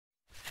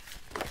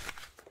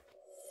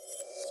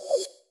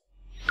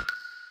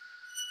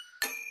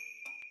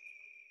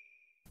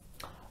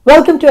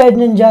Welcome to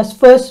Edninjas'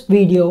 first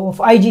video of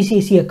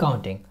IGCSE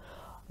accounting.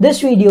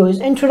 This video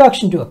is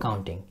Introduction to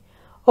Accounting.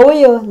 Over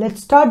here,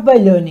 let's start by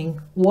learning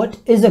what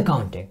is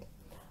accounting.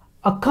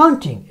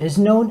 Accounting is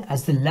known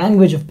as the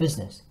language of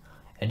business.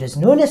 It is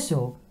known as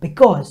so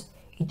because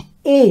it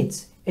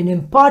aids in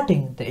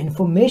imparting the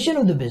information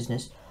of the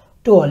business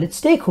to all its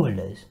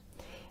stakeholders.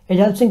 It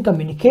helps in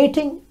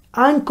communicating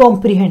and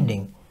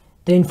comprehending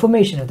the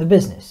information of the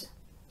business.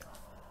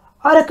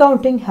 Our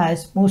accounting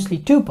has mostly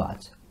two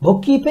parts,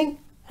 bookkeeping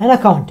and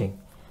accounting.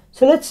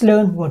 So let's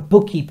learn what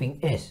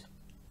bookkeeping is.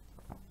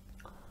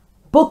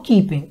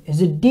 Bookkeeping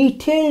is a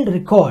detailed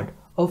record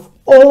of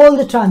all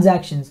the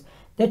transactions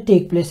that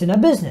take place in a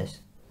business.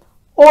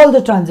 All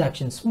the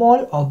transactions,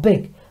 small or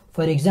big.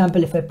 For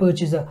example, if I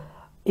purchase an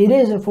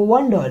eraser for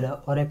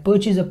 $1 or I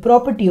purchase a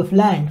property of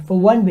land for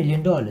 $1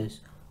 billion,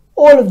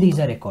 all of these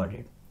are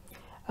recorded.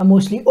 And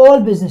mostly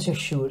all businesses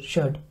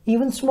should,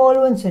 even small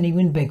ones and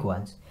even big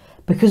ones,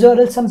 because or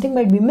else something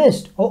might be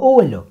missed or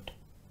overlooked.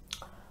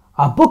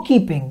 Our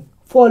bookkeeping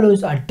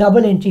follows a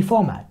double entry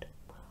format.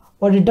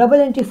 What a double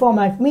entry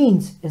format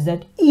means is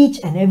that each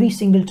and every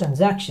single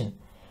transaction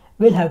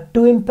will have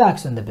two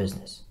impacts on the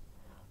business.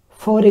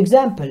 For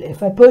example,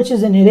 if I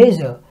purchase an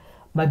eraser,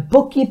 my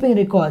bookkeeping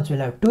records will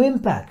have two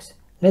impacts.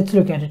 Let's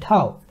look at it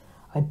how.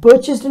 I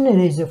purchased an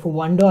eraser for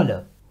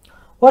 $1.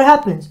 What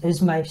happens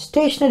is my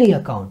stationery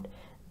account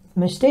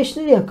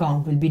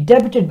will be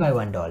debited by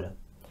 $1.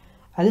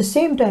 At the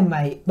same time,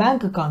 my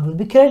bank account will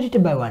be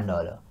credited by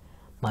 $1.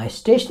 My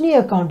stationery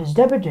account is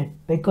debited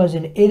because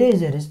an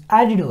eraser is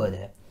added over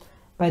there.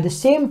 By the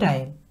same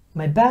time,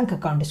 my bank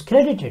account is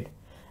credited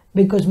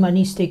because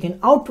money is taken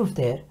out of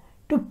there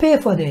to pay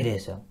for the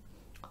eraser.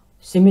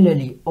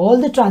 Similarly,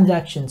 all the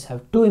transactions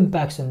have two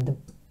impacts on the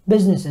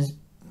business's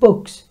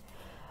books.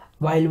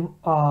 While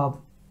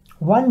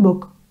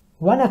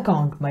one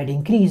account might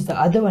increase, the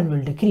other one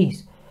will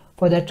decrease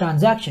for that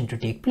transaction to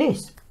take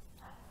place.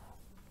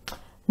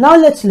 Now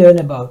let's learn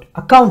about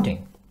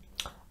accounting.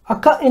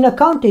 In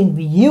accounting,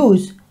 we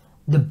use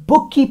the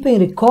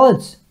bookkeeping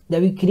records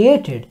that we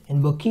created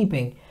in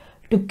bookkeeping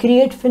to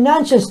create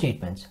financial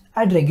statements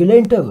at regular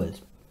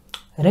intervals.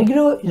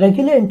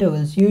 Regular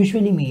intervals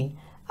usually mean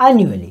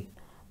annually,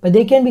 but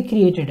they can be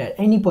created at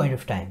any point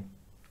of time.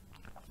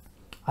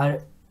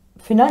 Our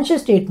financial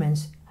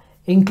statements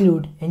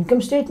include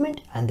income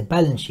statement and the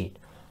balance sheet.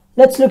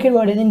 Let's look at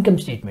what an income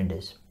statement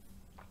is.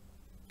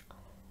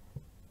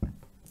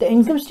 The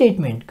income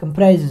statement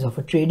comprises of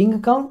a trading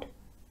account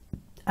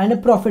and a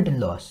profit and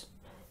loss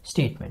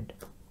statement.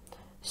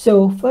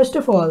 So first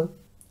of all,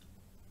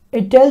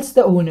 it tells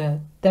the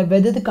owner that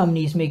whether the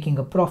company is making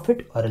a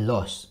profit or a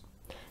loss,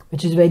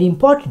 which is very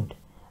important,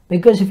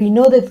 because if we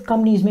know that the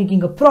company is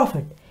making a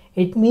profit,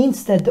 it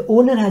means that the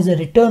owner has a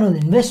return on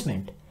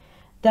investment.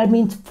 That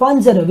means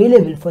funds are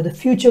available for the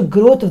future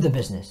growth of the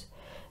business.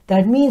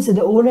 That means that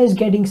the owner is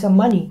getting some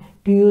money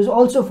to use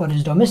also for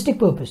his domestic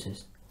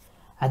purposes.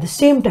 At the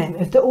same time,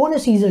 if the owner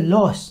sees a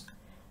loss,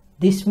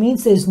 this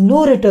means there is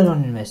no return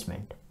on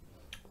investment,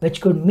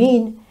 which could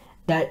mean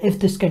that if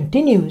this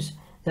continues,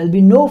 there will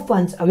be no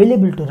funds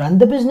available to run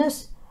the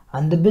business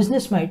and the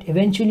business might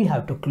eventually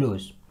have to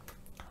close.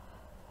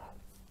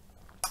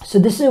 So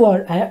this is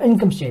what our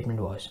income statement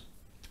was.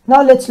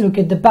 Now let's look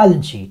at the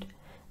balance sheet.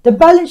 The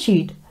balance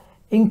sheet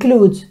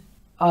includes,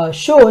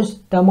 shows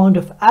the amount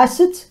of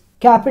assets,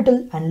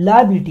 capital and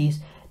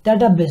liabilities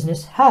that a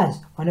business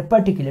has on a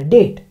particular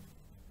date.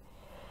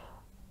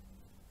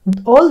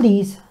 All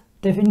these,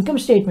 the income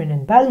statement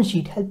and balance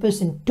sheet, help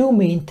us in two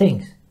main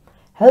things.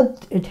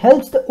 It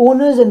helps the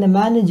owners and the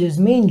managers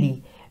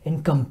mainly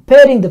in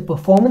comparing the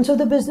performance of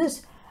the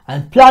business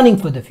and planning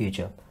for the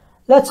future.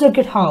 Let's look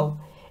at how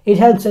it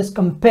helps us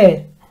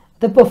compare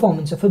the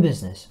performance of a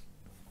business.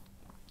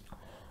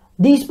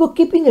 These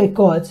bookkeeping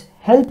records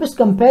help us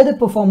compare the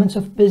performance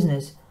of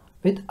business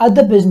with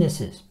other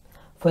businesses.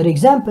 For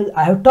example,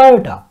 I have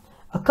Toyota,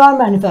 a car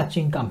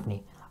manufacturing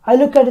company. I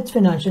look at its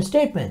financial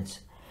statements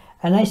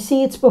and I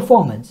see its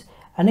performance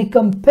and I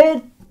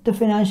compare the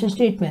financial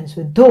statements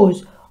with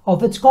those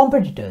of its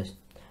competitors,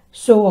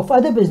 so of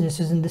other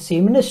businesses in the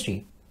same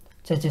industry,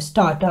 such as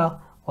Tata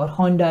or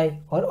Hyundai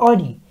or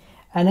Audi,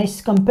 and I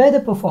compare the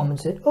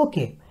performance that,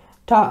 okay,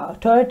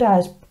 Toyota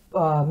has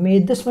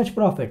made this much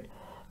profit,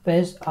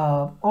 whereas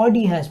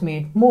Audi has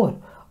made more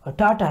or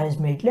Tata has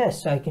made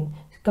less, so I can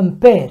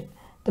compare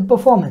the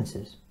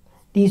performances.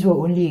 These were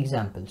only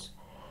examples,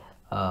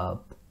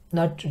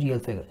 not real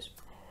figures.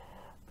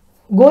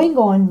 Going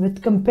on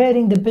with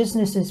comparing the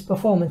business's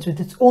performance with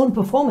its own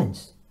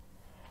performance,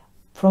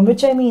 from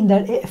which I mean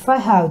that if I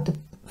have the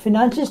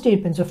financial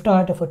statements of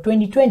Toyota for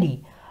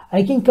 2020,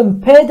 I can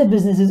compare the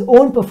business's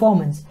own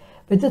performance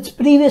with its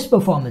previous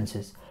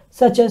performances,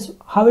 such as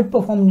how it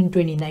performed in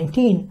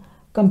 2019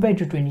 compared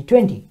to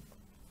 2020.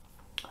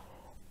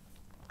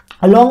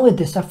 Along with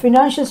this, our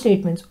financial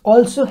statements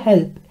also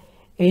help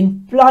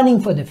in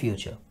planning for the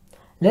future.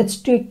 Let's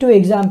take two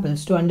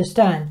examples to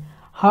understand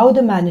how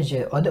the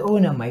manager or the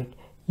owner might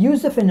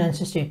use the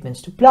financial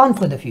statements to plan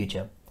for the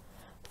future.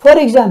 For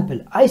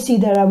example, I see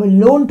that I have a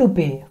loan to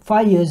pay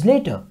 5 years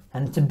later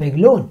and it's a big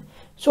loan.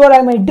 So what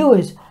I might do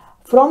is,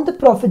 from the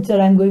profits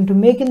that I'm going to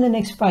make in the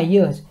next 5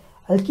 years,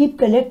 I'll keep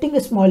collecting a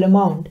small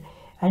amount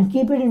and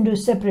keep it into a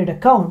separate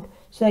account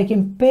so I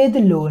can pay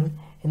the loan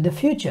in the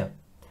future.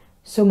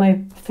 So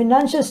my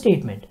financial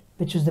statement,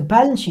 which was the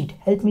balance sheet,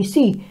 helped me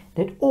see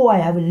that, oh, I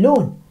have a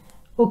loan.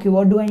 Okay,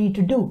 what do I need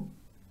to do?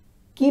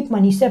 Keep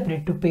money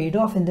separate to pay it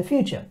off in the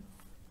future.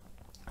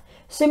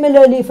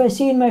 Similarly, if I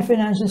see in my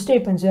financial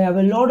statements I have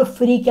a lot of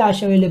free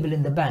cash available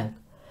in the bank,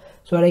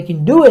 so what I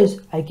can do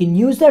is I can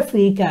use that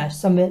free cash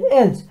somewhere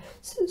else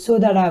so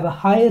that I have a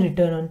higher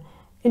return on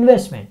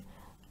investment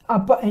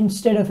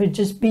instead of it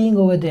just being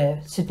over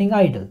there sitting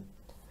idle.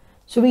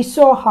 So we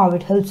saw how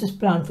it helps us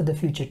plan for the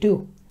future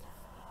too.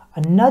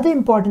 Another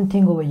important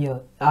thing over here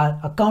are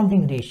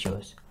accounting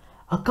ratios.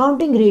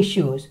 Accounting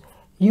ratios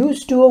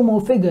use two or more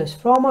figures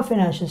from our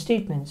financial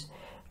statements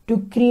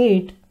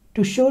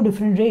to show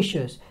different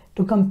ratios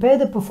to compare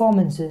the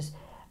performances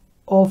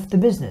of the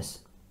business,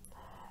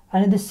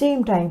 and at the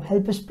same time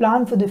help us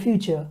plan for the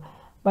future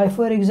by,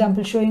 for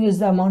example, showing us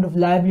the amount of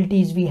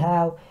liabilities we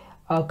have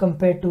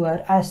compared to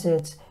our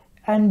assets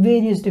and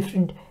various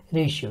different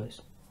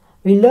ratios.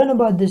 We'll learn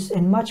about this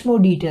in much more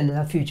detail in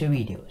our future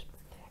videos.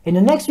 In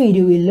the next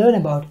video, we'll learn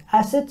about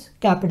assets,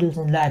 capitals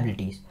and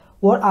liabilities.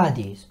 What are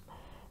these?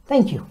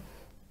 Thank you.